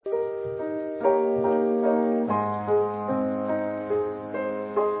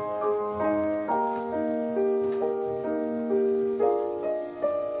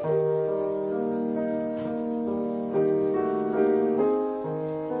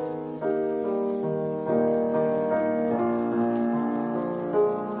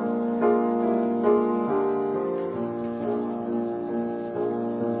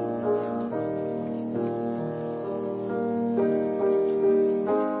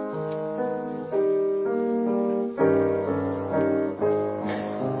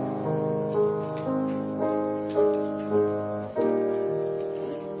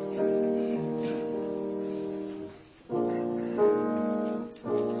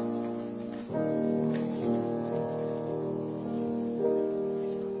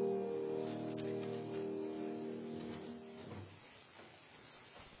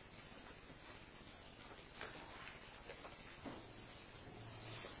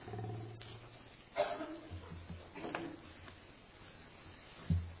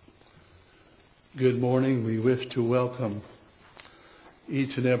Good morning. We wish to welcome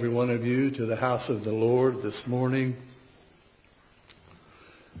each and every one of you to the house of the Lord this morning.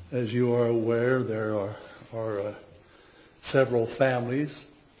 As you are aware, there are several families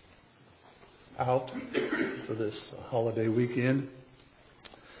out for this holiday weekend.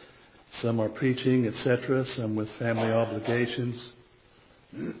 Some are preaching, etc., some with family obligations.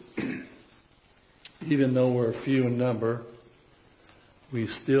 Even though we're few in number, we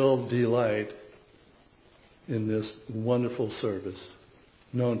still delight in this wonderful service,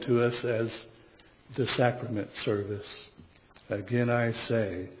 known to us as the Sacrament service. Again, I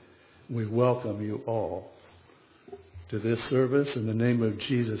say, we welcome you all to this service in the name of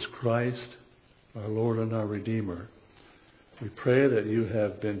Jesus Christ, our Lord and our Redeemer. We pray that you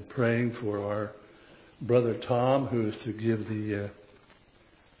have been praying for our brother Tom, who is to give the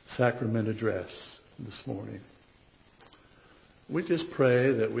sacrament address this morning. We just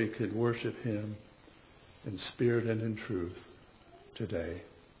pray that we could worship him in spirit and in truth today.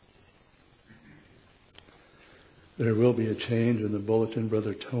 There will be a change in the bulletin.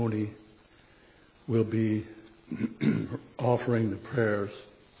 Brother Tony will be offering the prayers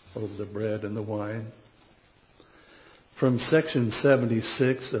over the bread and the wine. From section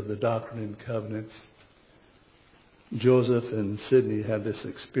 76 of the Doctrine and Covenants, Joseph and Sidney had this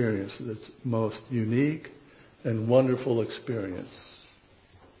experience, this most unique and wonderful experience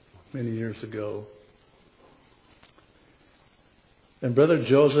many years ago. And Brother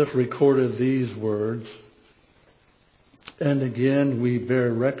Joseph recorded these words, "And again we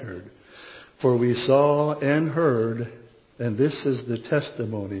bear record, for we saw and heard, and this is the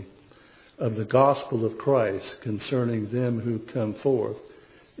testimony of the gospel of Christ concerning them who come forth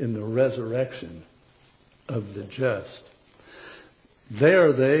in the resurrection of the just. They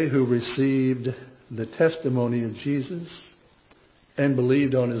are they who received the testimony of Jesus and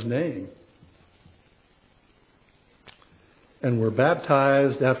believed on his name, and were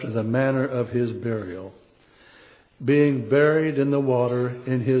baptized after the manner of his burial, being buried in the water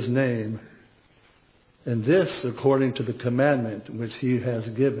in his name, and this according to the commandment which he has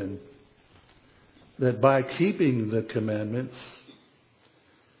given, that by keeping the commandments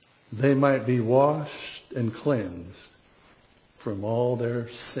they might be washed and cleansed from all their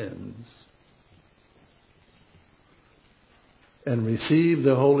sins, and receive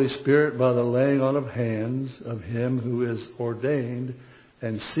the Holy Spirit by the laying on of hands of him who is ordained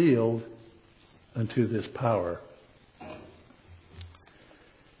and sealed unto this power,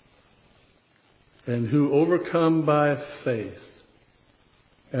 and who overcome by faith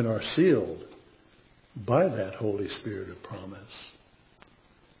and are sealed by that Holy Spirit of promise,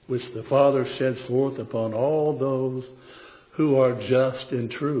 which the Father sheds forth upon all those who are just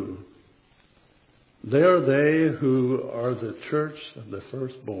and true. They are they who are the church of the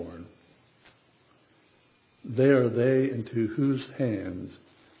firstborn. They are they into whose hands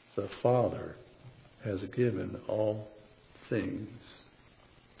the Father has given all things."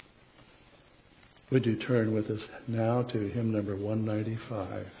 Would you turn with us now to hymn number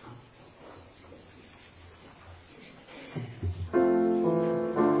 195?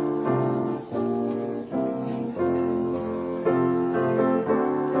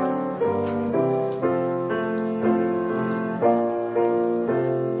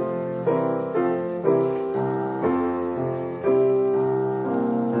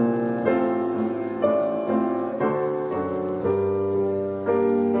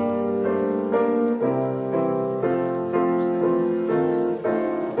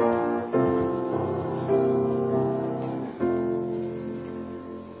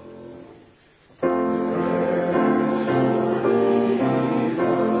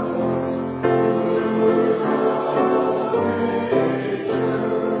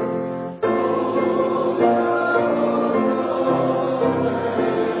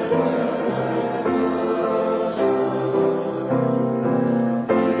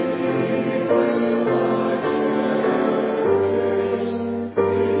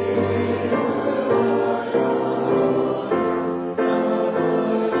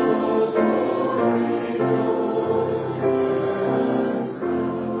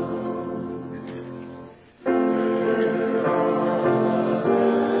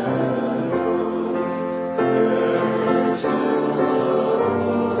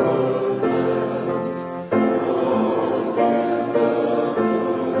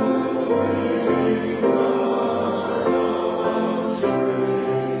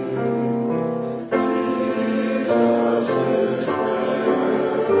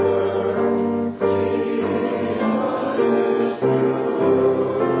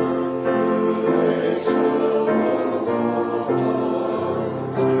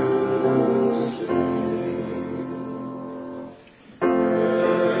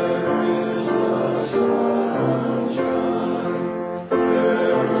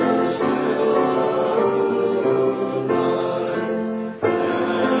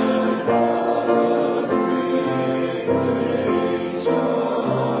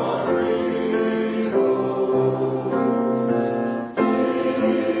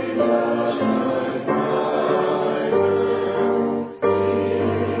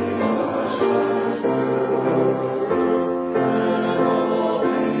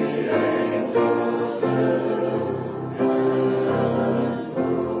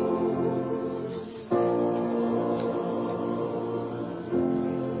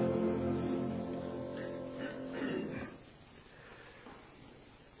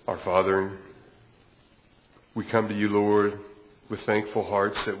 Our Father, we come to you, Lord, with thankful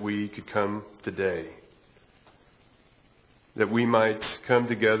hearts that we could come today. That we might come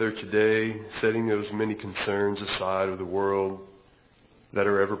together today, setting those many concerns aside of the world that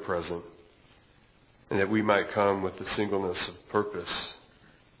are ever present. And that we might come with the singleness of purpose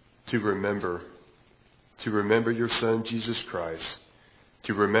to remember your Son, Jesus Christ,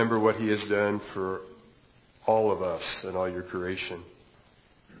 to remember what he has done for all of us and all your creation.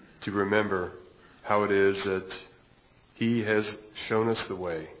 To remember how it is that he has shown us the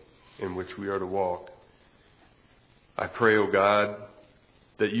way in which we are to walk. I pray, O God,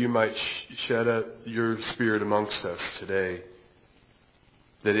 that you might shed out your Spirit amongst us today,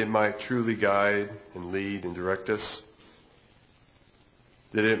 that it might truly guide and lead and direct us,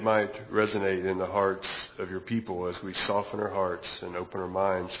 that it might resonate in the hearts of your people as we soften our hearts and open our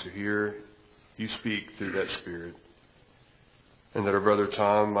minds to hear you speak through that Spirit. And that our brother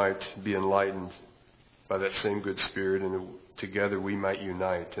Tom might be enlightened by that same good Spirit, and together we might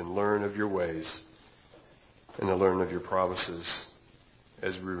unite and learn of your ways and to learn of your promises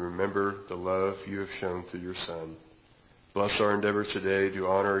as we remember the love you have shown through your Son. Bless our endeavors today to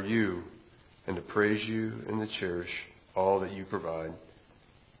honor you and to praise you and to cherish all that you provide.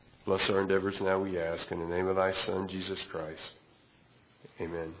 Bless our endeavors now, we ask, in the name of thy Son, Jesus Christ.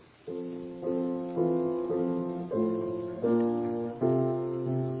 Amen.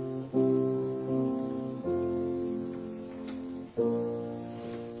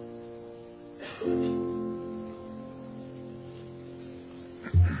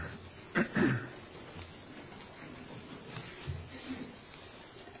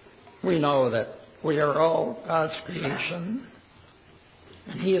 We know that we are all God's creation,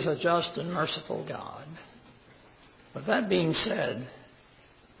 and he is a just and merciful God. But that being said,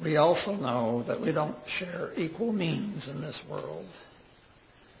 we also know that we don't share equal means in this world.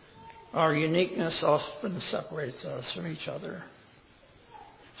 Our uniqueness often separates us from each other.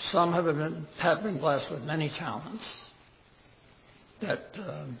 Some have been blessed with many talents that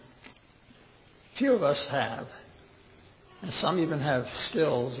few of us have. And some even have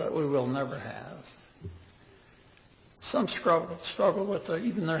skills that we will never have. Some struggle with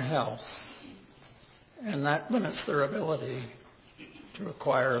even their health, and that limits their ability to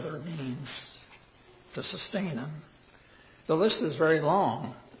acquire their means to sustain them. The list is very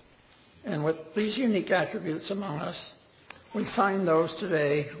long, and with these unique attributes among us, we find those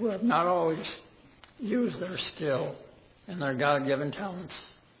today who have not always used their skill and their God-given talents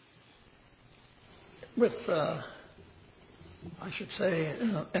with I should say,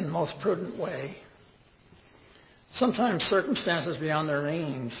 in the most prudent way. Sometimes circumstances beyond their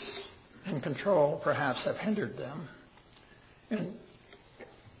means and control perhaps have hindered them and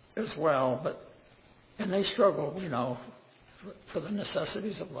as well, and they struggle, we know, for the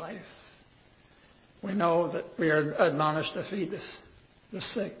necessities of life. We know that we are admonished to feed the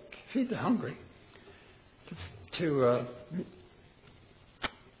sick, feed the hungry, to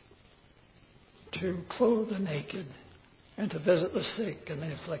clothe the naked, and to visit the sick and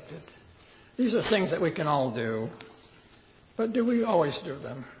the afflicted. These are things that we can all do, but do we always do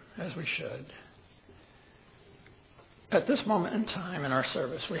them as we should? At this moment in time in our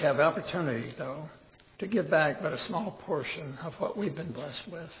service, we have opportunity, though, to give back but a small portion of what we've been blessed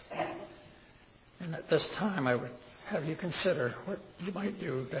with. And at this time, I would have you consider what you might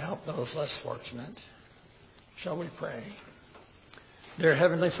do to help those less fortunate. Shall we pray? Dear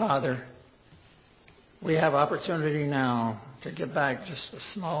Heavenly Father, we have opportunity now to give back just a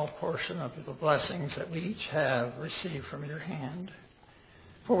small portion of the blessings that we each have received from your hand.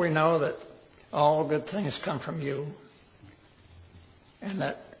 For we know that all good things come from you, and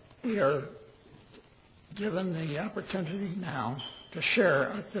that we are given the opportunity now to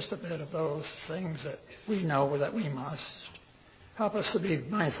share just a bit of those things that we know that we must. Help us to be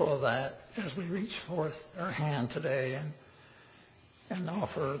mindful of that as we reach forth our hand today and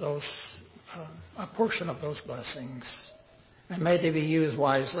offer those a portion of those blessings. And may they be used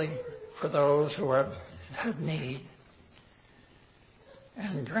wisely for those who have need.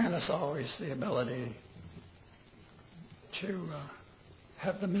 And grant us always the ability to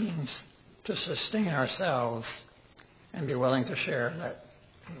have the means to sustain ourselves and be willing to share that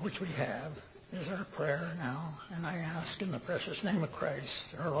which we have. is our prayer now, and I ask in the precious name of Christ,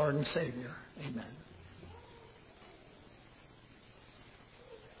 our Lord and Savior. Amen.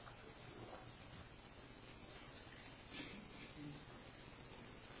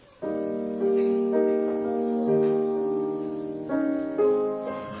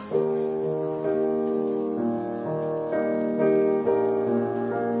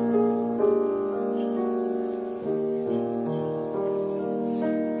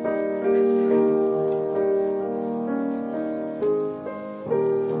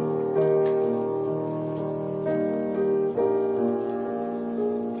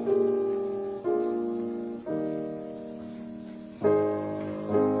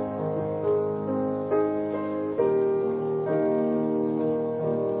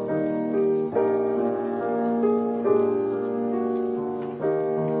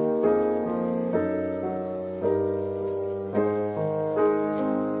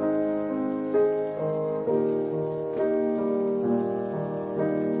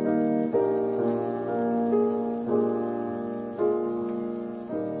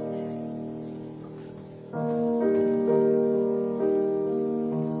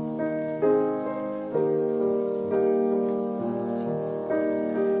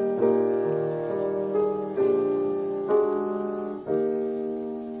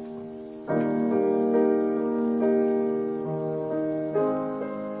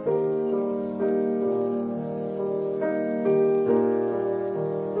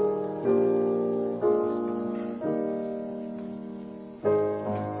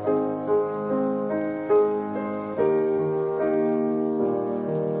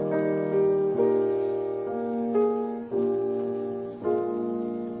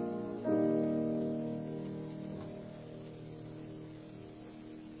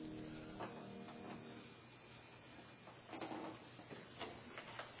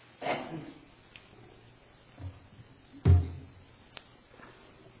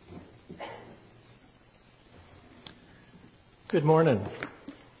 Good morning.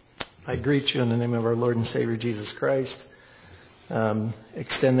 I greet you in the name of our Lord and Savior Jesus Christ.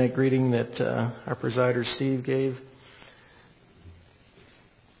 Extend that greeting that our presider Steve gave.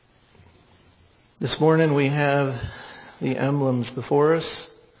 This morning we have the emblems before us,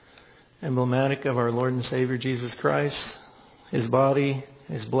 emblematic of our Lord and Savior Jesus Christ, His body,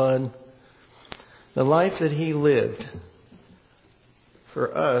 His blood, the life that He lived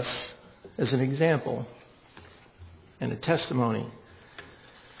for us as an example and a testimony.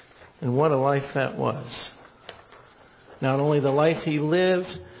 And what a life that was. Not only the life He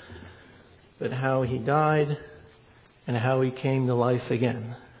lived, but how He died and how He came to life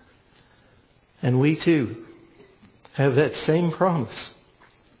again. And we too have that same promise,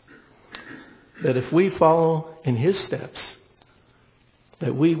 that if we follow in His steps,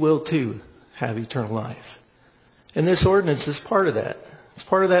 that we will too have eternal life. And this ordinance is part of that. It's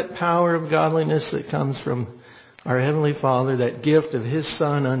part of that power of godliness that comes from our Heavenly Father, that gift of His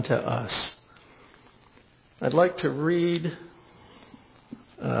Son unto us. I'd like to read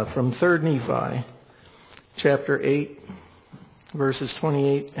from 3 Nephi, chapter 8, verses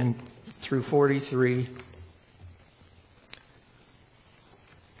 28 and through 43.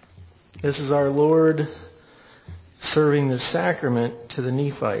 This is our Lord serving the sacrament to the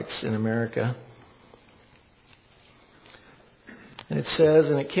Nephites in America. And it says,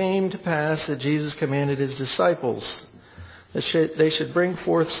 "And it came to pass that Jesus commanded His disciples that they should bring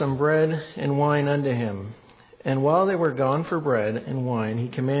forth some bread and wine unto Him. And while they were gone for bread and wine, He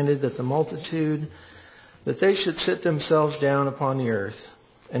commanded that the multitude, that they should sit themselves down upon the earth.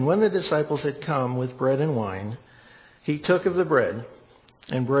 And when the disciples had come with bread and wine, He took of the bread,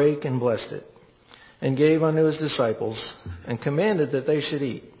 and brake and blessed it, and gave unto His disciples, and commanded that they should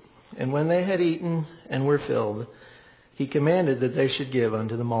eat. And when they had eaten and were filled, He commanded that they should give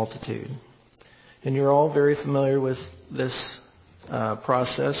unto the multitude." And you're all very familiar with this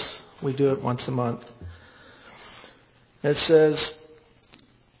process. We do it once a month. It says,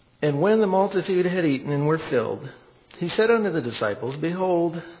 "And when the multitude had eaten and were filled, He said unto the disciples,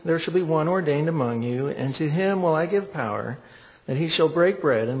 Behold, there shall be one ordained among you, and to him will I give power, that he shall break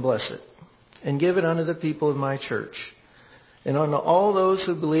bread and bless it, and give it unto the people of my church, and unto all those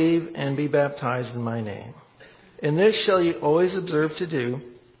who believe and be baptized in my name. And this shall ye always observe to do,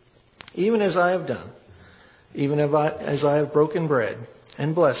 even as I have done, even as I have broken bread,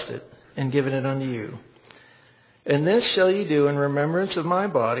 and blessed it, and given it unto you. And this shall ye do in remembrance of my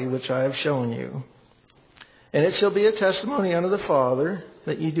body, which I have shown you. And it shall be a testimony unto the Father,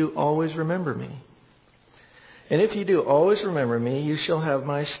 that ye do always remember me. And if ye do always remember me, you shall have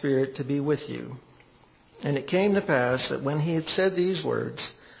my Spirit to be with you." And it came to pass that when He had said these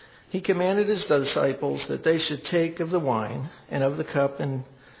words, he commanded his disciples that they should take of the wine and of the cup and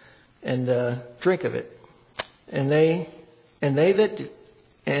drink of it, and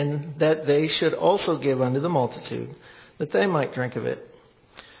that they should also give unto the multitude, that they might drink of it.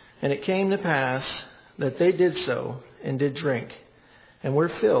 And it came to pass that they did so, and did drink, and were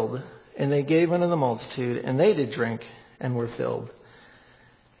filled. And they gave unto the multitude, and they did drink, and were filled.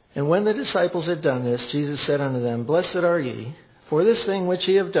 And when the disciples had done this, Jesus said unto them, Blessed are ye, for this thing which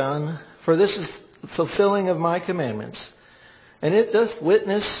ye have done, for this is fulfilling of my commandments. And it doth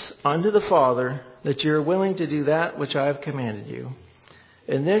witness unto the Father that ye are willing to do that which I have commanded you.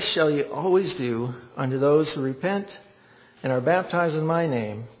 And this shall ye always do unto those who repent and are baptized in my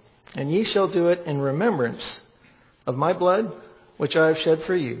name. And ye shall do it in remembrance of my blood, which I have shed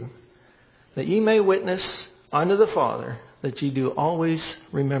for you, that ye may witness unto the Father that ye do always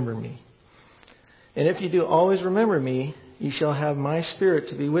remember me. And if ye do always remember me, ye shall have my Spirit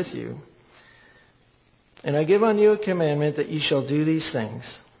to be with you. And I give unto you a commandment that ye shall do these things.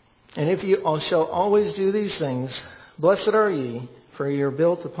 And if ye shall always do these things, blessed are ye, for ye are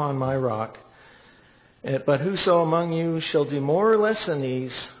built upon my rock. But whoso among you shall do more or less than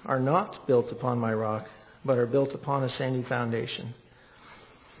these are not built upon my rock, but are built upon a sandy foundation.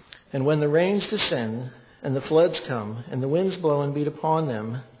 And when the rains descend, and the floods come, and the winds blow and beat upon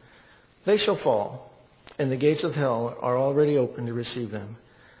them, they shall fall, and the gates of hell are already open to receive them.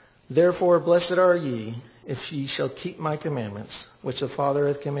 Therefore blessed are ye, if ye shall keep my commandments, which the Father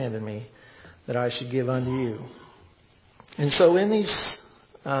hath commanded me, that I should give unto you. And so in these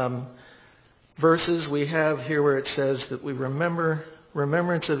verses we have here where it says that we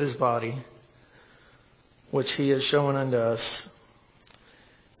remembrance of his body, which he has shown unto us.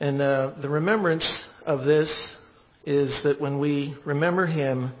 And the remembrance of this is that when we remember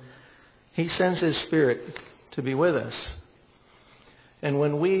him, he sends his Spirit to be with us. And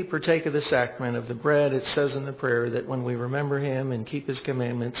when we partake of the sacrament of the bread, it says in the prayer that when we remember him and keep his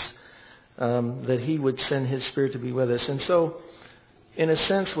commandments, that he would send his Spirit to be with us. And so, in a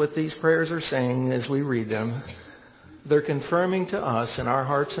sense, what these prayers are saying as we read them, they're confirming to us in our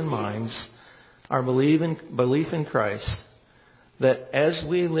hearts and minds our belief in Christ, that as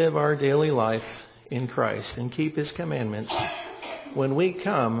we live our daily life in Christ and keep his commandments, when we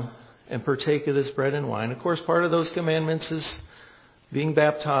come and partake of this bread and wine, of course, part of those commandments is being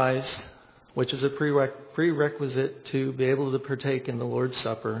baptized, which is a prerequisite to be able to partake in the Lord's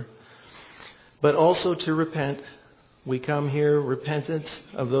Supper, but also to repent. We come here repentant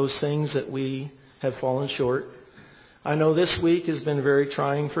of those things that we have fallen short. I know this week has been very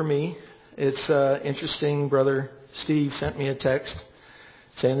trying for me. It's interesting. Brother Steve sent me a text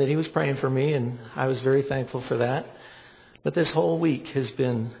saying that he was praying for me, and I was very thankful for that. But this whole week has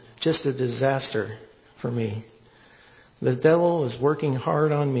been just a disaster for me. The devil is working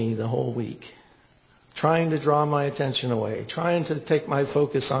hard on me the whole week, trying to draw my attention away, trying to take my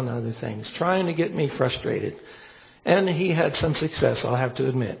focus on other things, trying to get me frustrated. And he had some success, I'll have to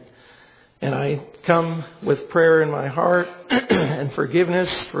admit. And I come with prayer in my heart and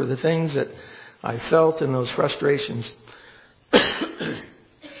forgiveness for the things that I felt in those frustrations.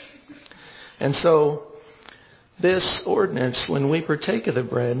 And so this ordinance, when we partake of the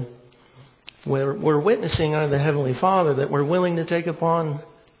bread, we're witnessing unto the Heavenly Father that we're willing to take upon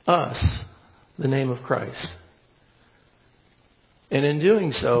us the name of Christ. And in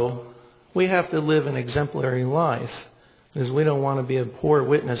doing so, we have to live an exemplary life, because we don't want to be a poor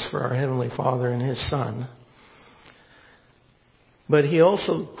witness for our Heavenly Father and his Son. But he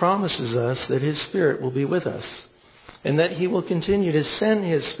also promises us that his Spirit will be with us, and that he will continue to send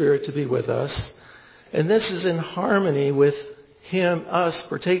his Spirit to be with us. And this is in harmony with us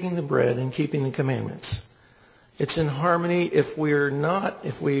partaking the bread and keeping the commandments. It's in harmony if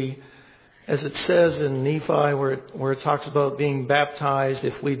we, as it says in Nephi, where it talks about being baptized,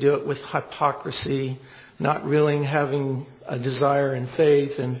 if we do it with hypocrisy, not really having a desire in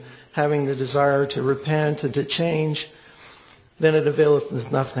faith and having the desire to repent and to change, then it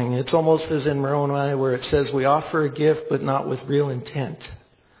availeth nothing. It's almost as in Moroni, where it says we offer a gift but not with real intent.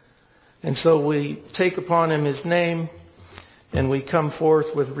 And so we take upon him his name, and we come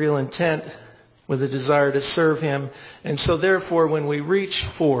forth with real intent, with a desire to serve him. And so therefore, when we reach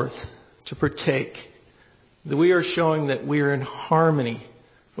forth to partake, that we are showing that we are in harmony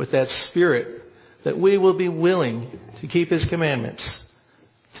with that Spirit, that we will be willing to keep his commandments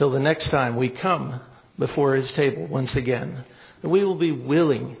till the next time we come before his table once again. That we will be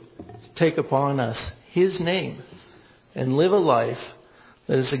willing to take upon us his name and live a life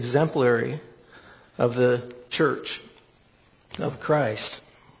that is exemplary of the church of Christ.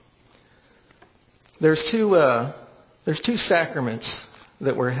 There's two sacraments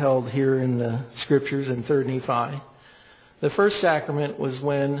that were held here in the scriptures in 3 Nephi. The first sacrament was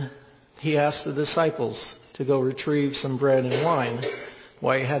when he asked the disciples to go retrieve some bread and wine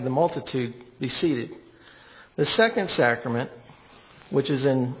while he had the multitude be seated. The second sacrament, which is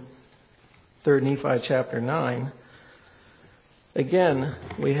in 3 Nephi chapter 9, again,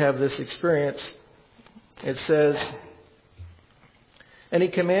 we have this experience. It says, "And he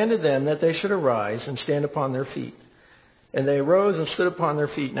commanded them that they should arise and stand upon their feet. And they arose and stood upon their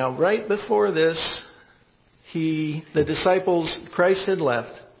feet." Now, right before this, the disciples, Christ had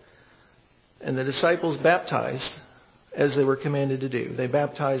left, and the disciples baptized as they were commanded to do. They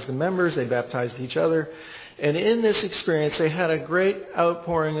baptized the members, they baptized each other. And in this experience, they had a great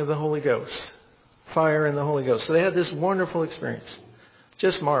outpouring of the Holy Ghost, fire in the Holy Ghost. So they had this wonderful experience,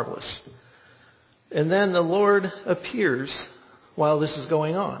 just marvelous. And then the Lord appears while this is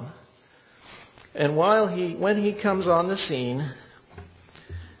going on. And when he comes on the scene,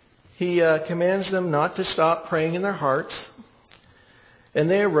 he commands them not to stop praying in their hearts. And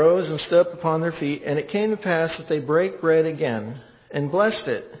they arose and stood up upon their feet. And it came to pass that they brake bread again, and blessed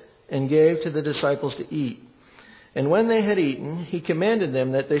it, and gave to the disciples to eat. And when they had eaten, he commanded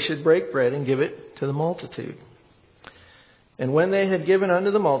them that they should break bread and give it to the multitude. And when they had given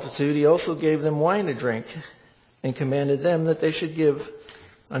unto the multitude, he also gave them wine to drink, and commanded them that they should give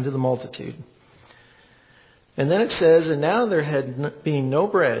unto the multitude. And then it says, "And now there had been no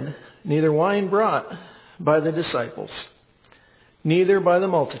bread, neither wine brought by the disciples, neither by the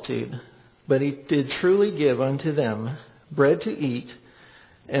multitude, but he did truly give unto them bread to eat,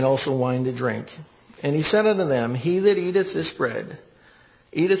 and also wine to drink. And he said unto them, He that eateth this bread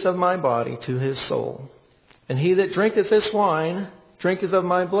eateth of my body to his soul. And he that drinketh this wine drinketh of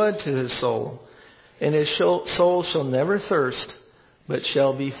my blood to his soul. And his soul shall never thirst, but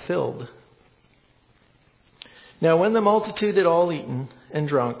shall be filled." Now when the multitude had all eaten and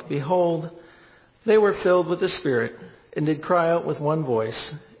drunk, behold, they were filled with the Spirit, and did cry out with one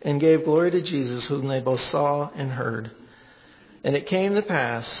voice, and gave glory to Jesus, whom they both saw and heard. And it came to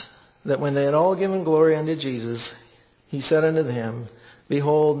pass that when they had all given glory unto Jesus, he said unto them,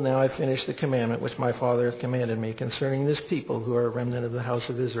 "Behold, now I finish the commandment which my Father hath commanded me concerning this people who are a remnant of the house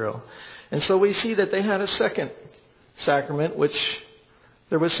of Israel." And so we see that they had a second sacrament, which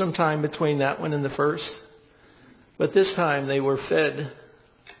there was some time between that one and the first. But this time they were fed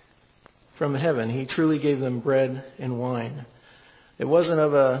from heaven. He truly gave them bread and wine. It wasn't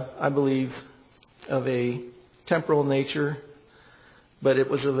I believe, of a temporal nature, but it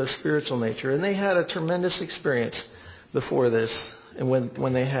was of a spiritual nature. And they had a tremendous experience before this and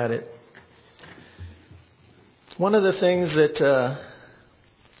when they had it. One of the things that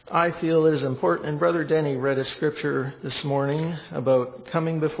I feel is important, and Brother Denny read a scripture this morning about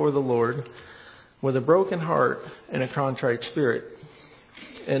coming before the Lord with a broken heart and a contrite spirit.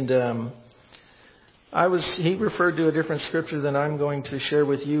 And he referred to a different scripture than I'm going to share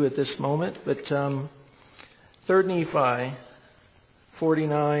with you at this moment, but 3 Nephi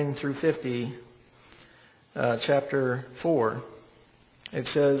 49 through 50, chapter 4, it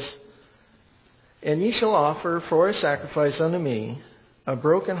says, "And ye shall offer for a sacrifice unto me a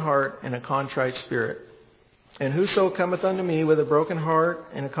broken heart and a contrite spirit. And whoso cometh unto me with a broken heart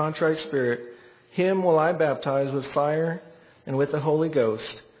and a contrite spirit, him will I baptize with fire and with the Holy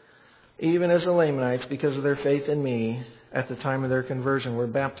Ghost, even as the Lamanites, because of their faith in me, at the time of their conversion, were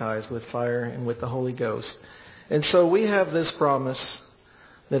baptized with fire and with the Holy Ghost." And so we have this promise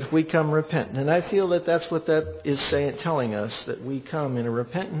that if we come repentant, and I feel that that's what that is telling us, that we come in a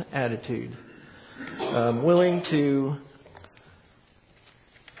repentant attitude, willing to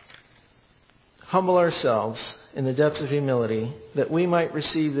humble ourselves in the depths of humility, that we might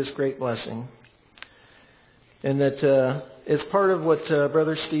receive this great blessing. And that it's part of what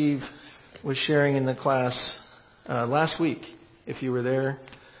Brother Steve was sharing in the class last week, if you were there,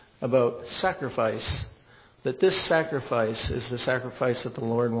 about sacrifice. That this sacrifice is the sacrifice that the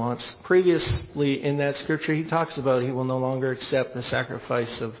Lord wants. Previously in that scripture, he talks about he will no longer accept the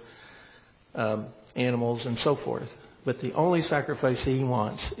sacrifice of animals and so forth. But the only sacrifice he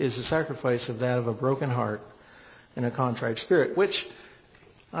wants is the sacrifice of that of a broken heart and a contrite spirit, which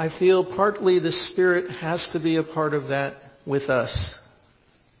I feel partly the Spirit has to be a part of that with us.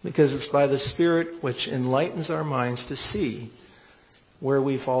 Because it's by the Spirit which enlightens our minds to see where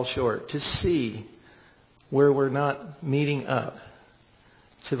we fall short, to see where we're not meeting up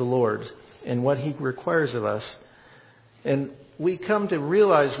to the Lord and what He requires of us. And we come to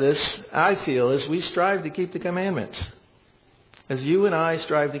realize this, I feel, as we strive to keep the commandments. As you and I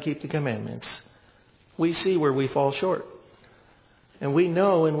strive to keep the commandments, we see where we fall short. And we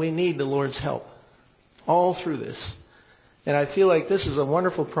know and we need the Lord's help all through this. And I feel like this is a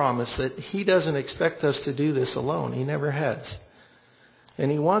wonderful promise that He doesn't expect us to do this alone. He never has.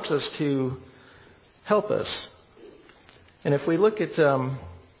 And He wants us to help us. And if we look at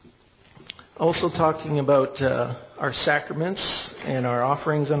also talking about our sacraments and our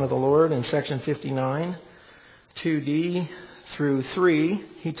offerings unto the Lord in section 59, 2D through 3,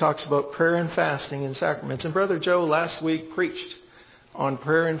 he talks about prayer and fasting and sacraments. And Brother Joe last week preached on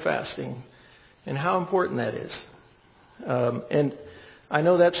prayer and fasting and how important that is. And I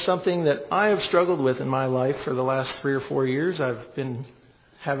know that's something that I have struggled with in my life for the last 3 or 4 years. I've been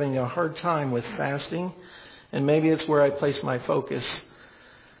having a hard time with fasting, and maybe it's where I place my focus.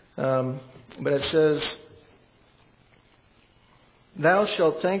 But it says, "Thou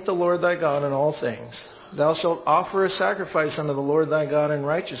shalt thank the Lord thy God in all things. Thou shalt offer a sacrifice unto the Lord thy God in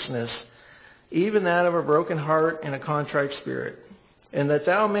righteousness, even that of a broken heart and a contrite spirit. And that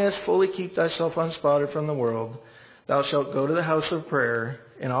thou mayest fully keep thyself unspotted from the world, thou shalt go to the house of prayer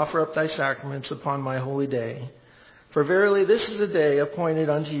and offer up thy sacraments upon my holy day. For verily this is a day appointed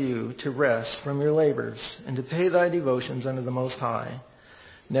unto you to rest from your labors and to pay thy devotions unto the Most High.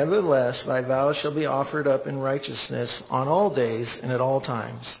 Nevertheless, thy vows shall be offered up in righteousness on all days and at all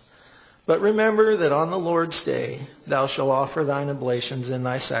times. But remember that on the Lord's day thou shalt offer thine oblations and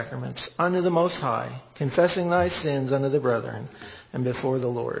thy sacraments unto the Most High, confessing thy sins unto the brethren and before the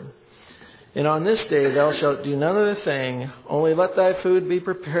Lord. And on this day thou shalt do none other thing, only let thy food be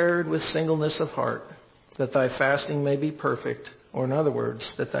prepared with singleness of heart, that thy fasting may be perfect, or in other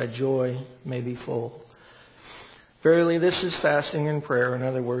words, that thy joy may be full. Verily this is fasting and prayer, in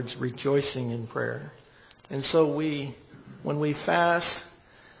other words, rejoicing in prayer." And so when we fast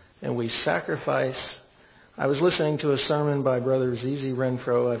and we sacrifice, I was listening to a sermon by Brother Zizi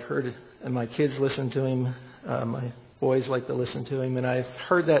Renfro. I've heard it, and my kids listen to him. My boys like to listen to him, and I've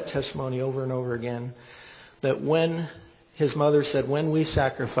heard that testimony over and over again, that when his mother said, when we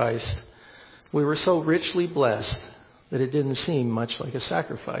sacrificed, we were so richly blessed that it didn't seem much like a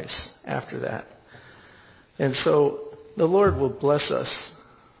sacrifice after that. And so the Lord will bless us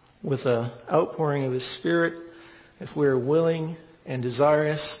with an outpouring of His Spirit if we are willing and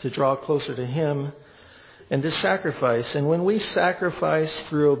desirous to draw closer to Him and to sacrifice. And when we sacrifice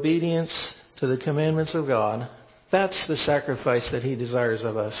through obedience to the commandments of God, that's the sacrifice that He desires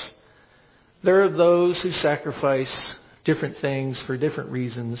of us. There are those who sacrifice different things for different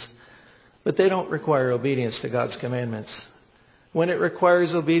reasons, but they don't require obedience to God's commandments. When it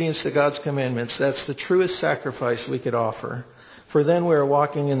requires obedience to God's commandments, that's the truest sacrifice we could offer. For then we are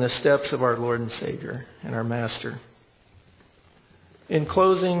walking in the steps of our Lord and Savior and our Master. In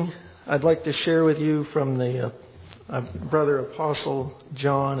closing, I'd like to share with you from the brother Apostle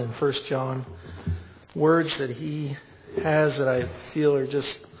John in 1 John, words that he has that I feel are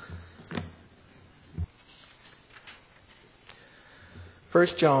just... 1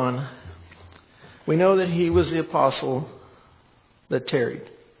 John, we know that he was the apostle that tarried.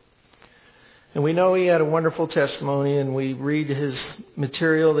 And we know he had a wonderful testimony, and we read his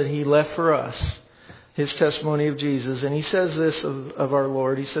material that he left for us, his testimony of Jesus. And he says this of our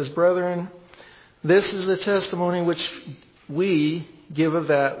Lord. He says, "Brethren, this is the testimony which we give of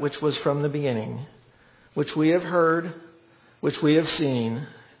that which was from the beginning, which we have heard, which we have seen,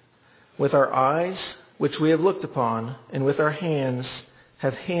 with our eyes, which we have looked upon, and with our hands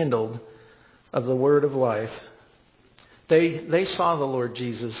have handled of the word of life." They saw the Lord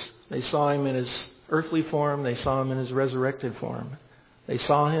Jesus. They saw Him in His earthly form. They saw Him in His resurrected form. They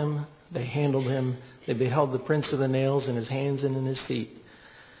saw Him. They handled Him. They beheld the prints of the nails in His hands and in His feet.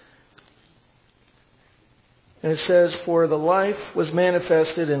 And it says, "For the life was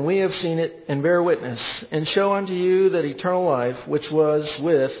manifested, and we have seen it, and bear witness, and show unto you that eternal life, which was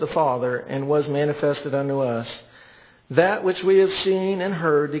with the Father, and was manifested unto us. That which we have seen and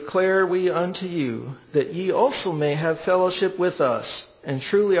heard declare we unto you, that ye also may have fellowship with us. And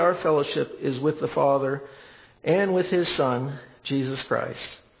truly our fellowship is with the Father, and with His Son, Jesus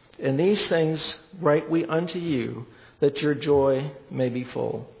Christ. And these things write we unto you, that your joy may be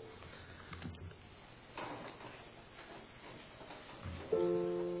full."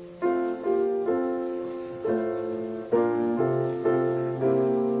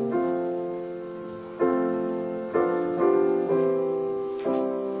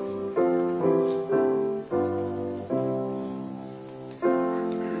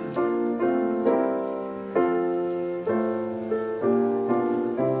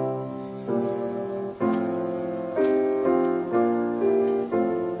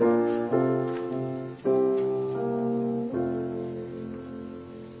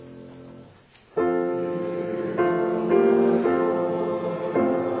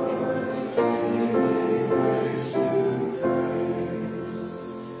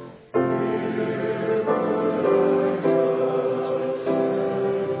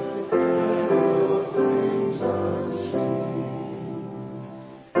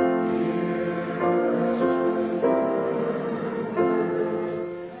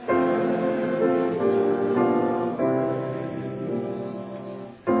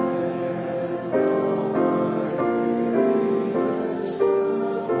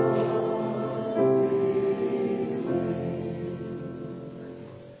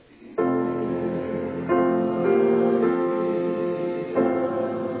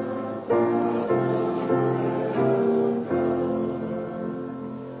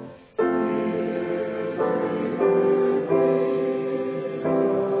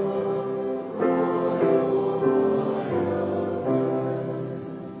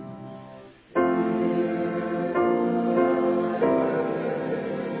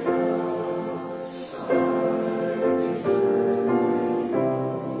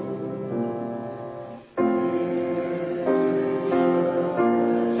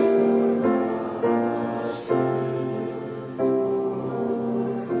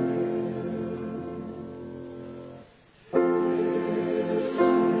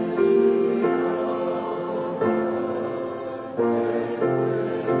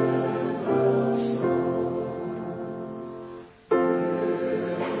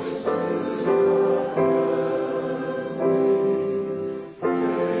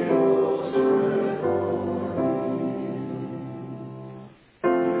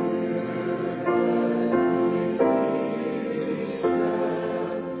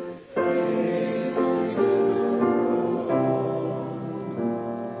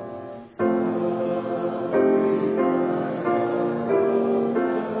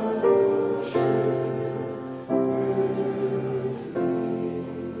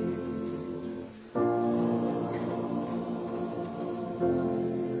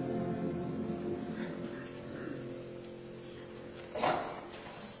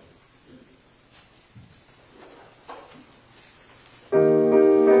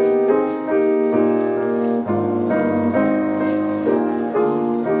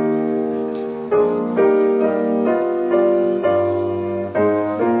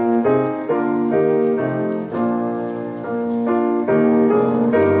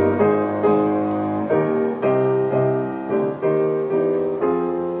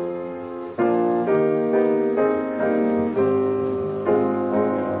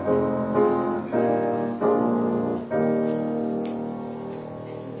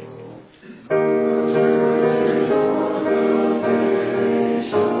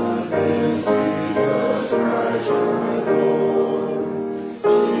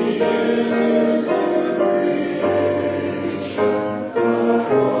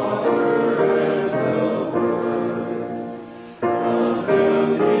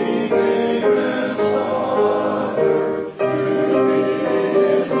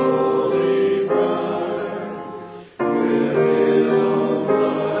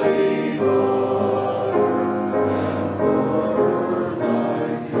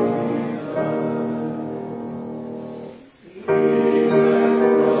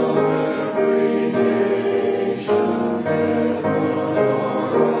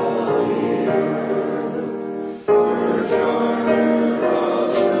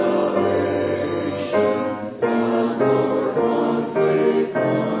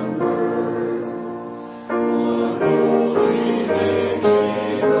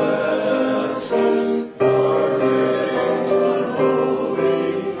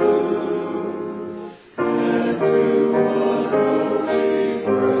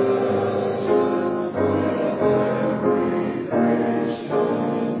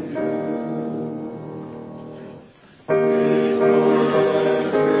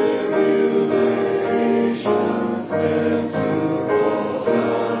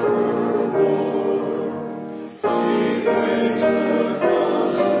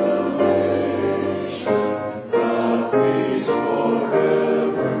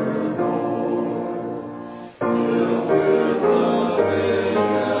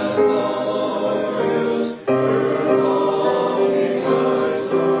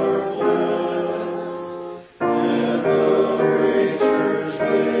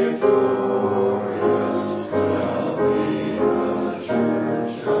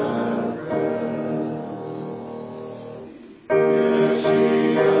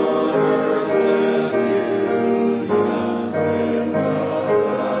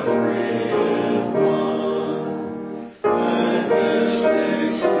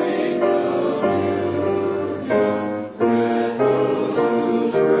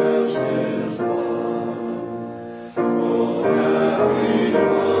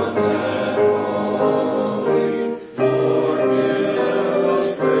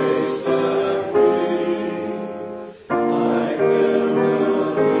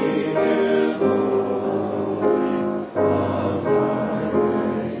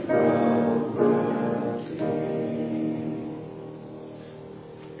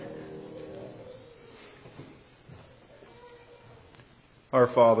 Our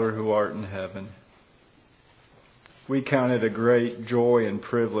Father who art in heaven, we count it a great joy and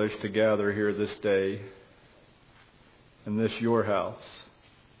privilege to gather here this day in this your house.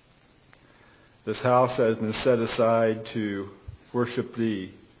 This house has been set aside to worship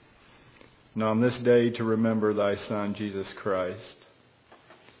Thee, and on this day to remember Thy Son, Jesus Christ.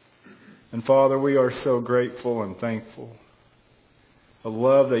 And Father, we are so grateful and thankful. A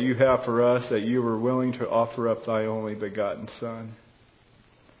love that You have for us, that You were willing to offer up Thy only begotten Son,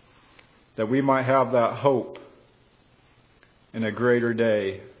 that we might have that hope in a greater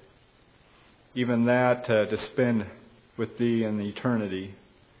day, even that to spend with Thee in eternity.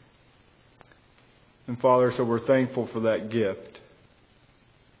 And Father, so we're thankful for that gift.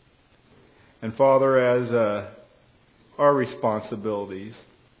 And Father, as our responsibilities,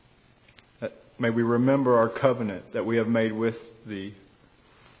 may we remember our covenant that we have made with Thee.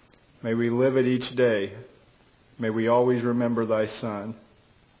 May we live it each day. May we always remember Thy Son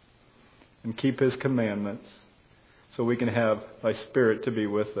and keep His commandments so we can have Thy Spirit to be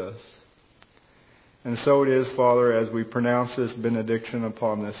with us. And so it is, Father, as we pronounce this benediction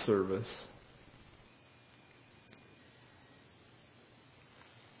upon this service.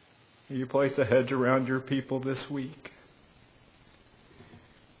 May You place a hedge around Your people this week.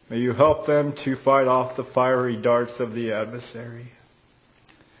 May You help them to fight off the fiery darts of the adversary,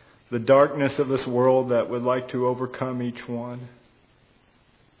 the darkness of this world that would like to overcome each one.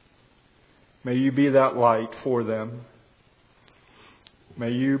 May You be that light for them.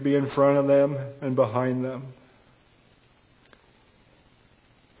 May You be in front of them and behind them.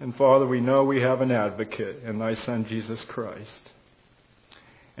 And Father, we know we have an advocate in Thy Son, Jesus Christ.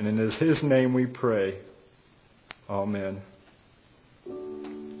 And in His name we pray. Amen.